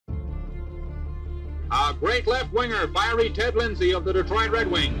A great left winger, fiery Ted Lindsay of the Detroit Red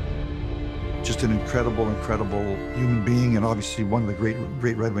Wings. Just an incredible human being, and obviously one of the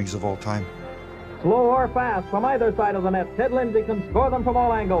great Red Wings of all time. Slow or fast, from either side of the net, Ted Lindsay can score them from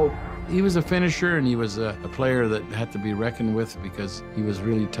all angles. He was a finisher, and he was a player that had to be reckoned with because he was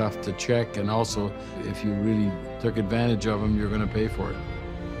really tough to check, and also if you really took advantage of him, you're going to pay for it.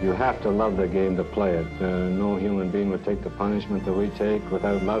 You have to love the game to play it. No human being would take the punishment that we take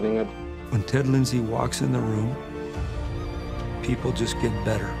without loving it. When Ted Lindsay walks in the room, people just get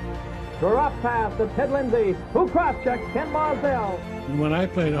better. Drop pass to Ted Lindsay, who cross-checks Ken Marsdell. When I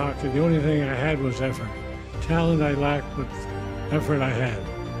played hockey, the only thing I had was effort. Talent I lacked, but effort I had.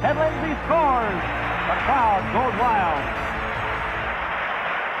 Ted Lindsay scores. The crowd goes wild.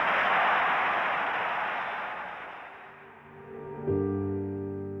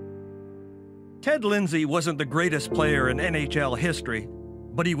 Ted Lindsay wasn't the greatest player in NHL history,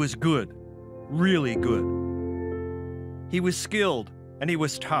 but he was good, really good. He was skilled, and he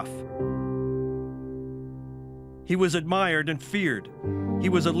was tough. He was admired and feared. He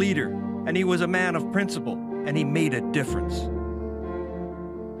was a leader, and he was a man of principle, and he made a difference.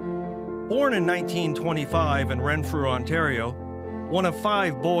 Born in 1925 in Renfrew, Ontario, one of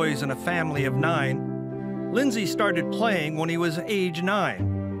 5 boys in a family of 9, Lindsay started playing when he was age 9.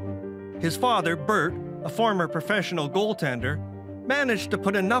 His father, Bert, a former professional goaltender, managed to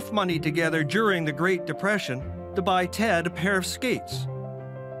put enough money together during the Great Depression to buy Ted a pair of skates.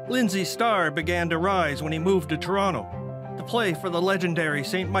 Lindsay's star began to rise when he moved to Toronto to play for the legendary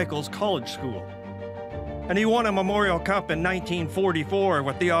St. Michael's College School. And he won a Memorial Cup in 1944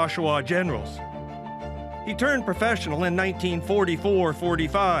 with the Oshawa Generals. He turned professional in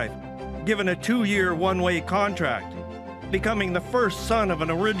 1944-45, given a 2-year one-way contract, becoming the first son of an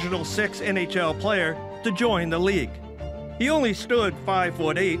original 6 NHL player to join the league. He only stood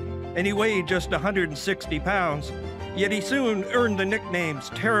 5'8", and he weighed just 160 pounds, yet he soon earned the nicknames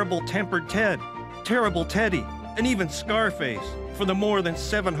Terrible Tempered Ted, Terrible Teddy, and even Scarface for the more than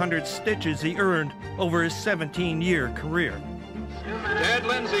 700 stitches he earned over his 17-year career. Ted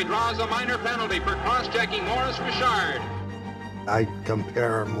Lindsay draws a minor penalty for cross-checking Maurice Richard. I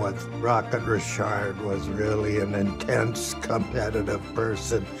compare him with Rocket Richard, was really an intense, competitive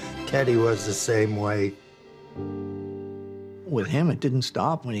person. Teddy was the same way. With him, it didn't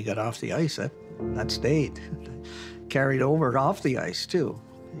stop when he got off the ice. That stayed. Carried over off the ice, too,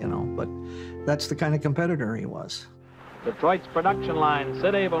 you know, but that's the kind of competitor he was. Detroit's production line,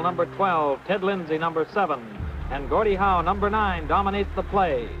 Sid Abel, number 12, Ted Lindsay, number 7, and Gordie Howe, number 9, dominates the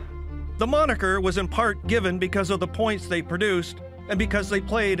play. The moniker was in part given because of the points they produced and because they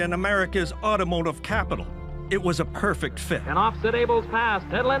played in America's automotive capital. It was a perfect fit. And off Sid Abel's pass,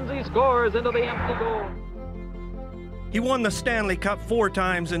 Ted Lindsay scores into the empty goal. He won the Stanley Cup 4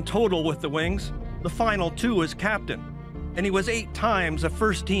 times in total with the Wings, the final 2 as captain, and he was 8 times a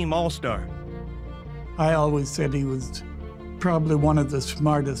first-team All-Star. I always said he was probably one of the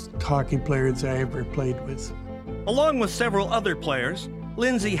smartest hockey players I ever played with. Along with several other players,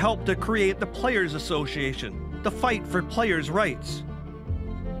 Lindsay helped to create the Players Association, the fight for players' rights.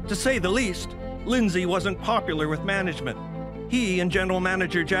 To say the least, Lindsay wasn't popular with management. He and general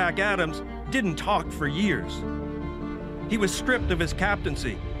manager Jack Adams didn't talk for years. He was stripped of his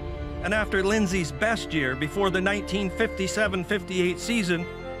captaincy, and after Lindsay's best year before the 1957-58 season,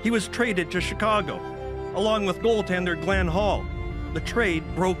 he was traded to Chicago, along with goaltender Glenn Hall. The trade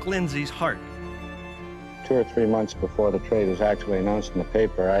broke Lindsay's heart. 2 or 3 months before the trade was actually announced in the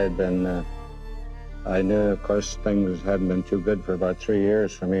paper, I knew, of course, things hadn't been too good for about 3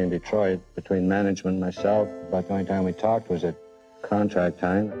 years for me in Detroit, between management and myself. About the only time we talked was at contract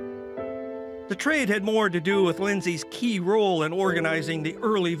time. The trade had more to do with Lindsay's key role in organizing the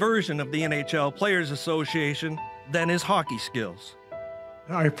early version of the NHL Players Association than his hockey skills.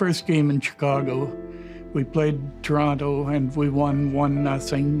 Our first game in Chicago, we played Toronto and we won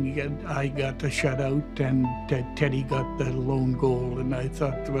 1-0. I got the shutout and Teddy got the lone goal, and I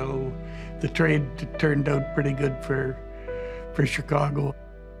thought, well, the trade turned out pretty good for Chicago.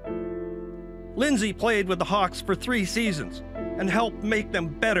 Lindsay played with the Hawks for 3 seasons and helped make them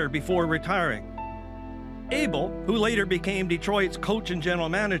better before retiring. Abel, who later became Detroit's coach and general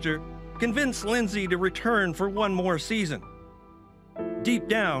manager, convinced Lindsay to return for 1 more season. Deep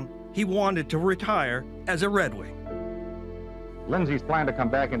down, he wanted to retire as a Red Wing. Lindsay's plan to come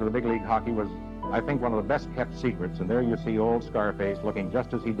back into the big league hockey was, I think, one of the best kept secrets. And there you see old Scarface looking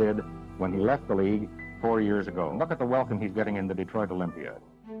just as he did when he left the league 4 years ago. Look at the welcome he's getting in the Detroit Olympia.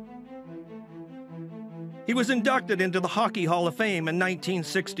 He was inducted into the Hockey Hall of Fame in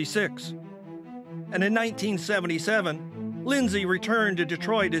 1966. And in 1977, Lindsay returned to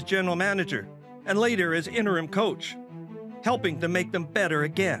Detroit as general manager, and later as interim coach, helping to make them better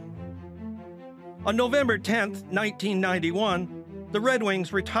again. On November 10th, 1991, the Red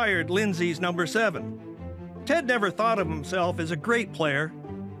Wings retired Lindsay's number 7. Ted never thought of himself as a great player,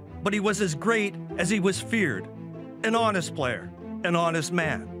 but he was as great as he was feared. An honest player, an honest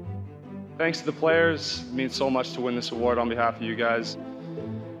man. Thanks to the players. It means so much to win this award on behalf of you guys.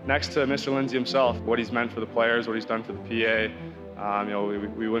 Next to Mr. Lindsay himself, what he's meant for the players, what he's done for the PA,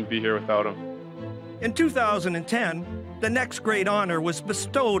 we wouldn't be here without him. In 2010, the next great honor was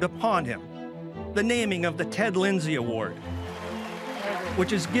bestowed upon him, the naming of the Ted Lindsay Award,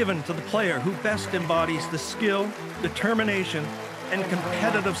 which is given to the player who best embodies the skill, determination, and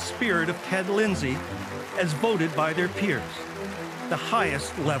competitive spirit of Ted Lindsay as voted by their peers, the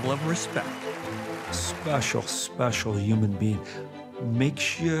highest level of respect. Special, special human being.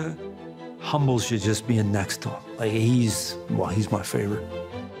 Makes you, humbles you just being next to him. Like he's my favorite.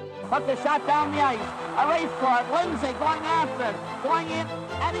 Put the shot down the ice. A race for it. Lindsay going after it. Going in,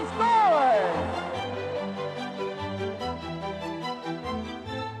 and he scores!